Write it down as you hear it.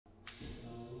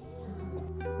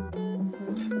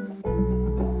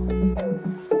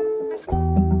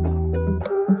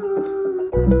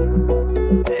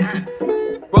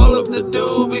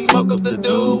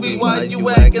Why you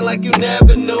acting like you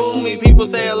never knew me? People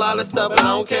say a lot of stuff and I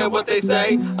don't care what they say.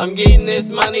 I'm getting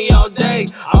this money all day.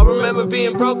 I remember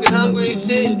being broke and hungry as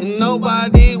shit, and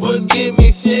nobody would give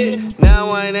me shit. Now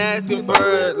I ain't asking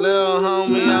for it, little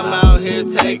homie, I'm out here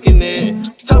taking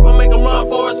it. Chopper make 'em run,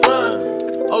 Forrest run.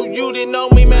 Oh, you didn't know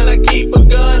me, man, I keep a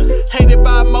gun. Hated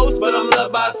by most, but I'm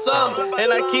loved by some. And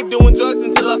I keep doing drugs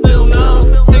until I feel numb.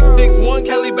 661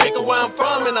 Kelly Baker, where I'm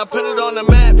from, and I put it on the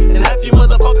map. And half you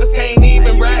motherfuckers can't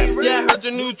even rap. Yeah, I heard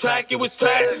your new track, it was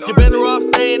trash. You're better off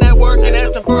staying at work and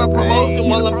asking for a promotion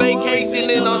while I'm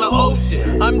vacationing on the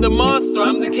ocean. I'm the monster,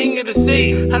 I'm the king of the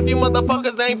sea. Half you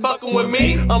motherfuckers ain't fucking with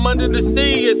me. I'm under the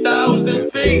sea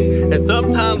 1,000 feet. And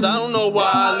sometimes I don't know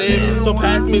why I live. So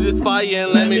pass me this fire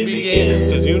and let me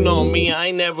begin. Cause you know me, I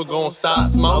ain't never gonna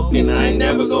stop smoking. I ain't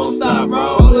never gonna stop,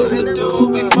 bro. Roll up the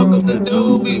doobie, smoke up the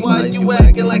doobie. Why you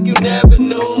acting like you never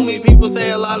knew me? People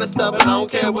say a lot of stuff and I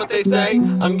don't care what they say.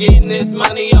 I'm getting this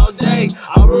money all day.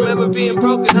 I remember being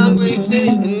broke and hungry as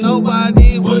shit, and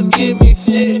nobody would give me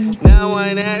shit. Now I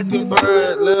ain't asking for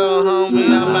it, little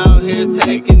homie, I'm out here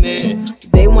taking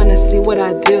it. They wanna see what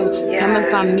I do. Come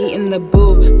and find me in the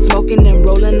booth. Smoking and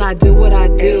rolling, I do what I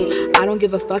do. I don't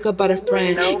give a fuck about a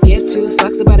friend. Give 2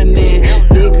 fucks about a man.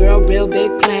 Big girl, real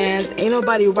big plans. Ain't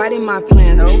nobody writing my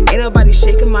plans. Ain't nobody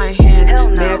shaking my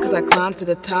hands. Mad cause I climbed to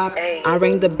the top. I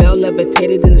rang the bell,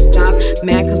 levitated in the stop.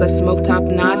 Mad cause I smoked top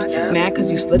notch. Mad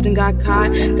cause you slipped and got caught.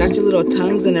 Got your little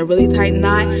tongues in a really tight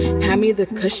knot. Hand me the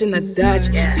cushion, the Dutch.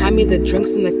 Hand me the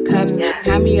drinks and the cups.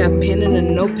 Hand me a pen and a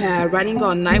notepad. Writing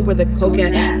all night where the coke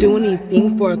at. Do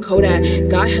anything for a Kodak.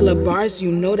 Got hella bars,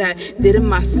 you know that. Did it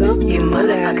myself, you know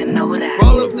that.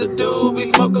 Roll up the doobie,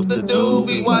 smoke up the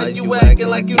doobie. Why you acting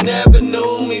like you never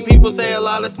knew me? People say a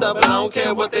lot of stuff and I don't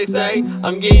care what they say.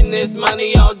 I'm getting this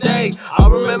money all day. I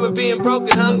remember being broke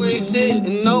and hungry as shit,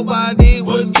 and nobody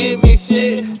would give me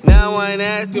shit. Now I ain't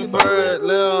asking for it,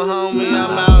 little homie,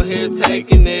 I'm out here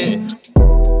taking it.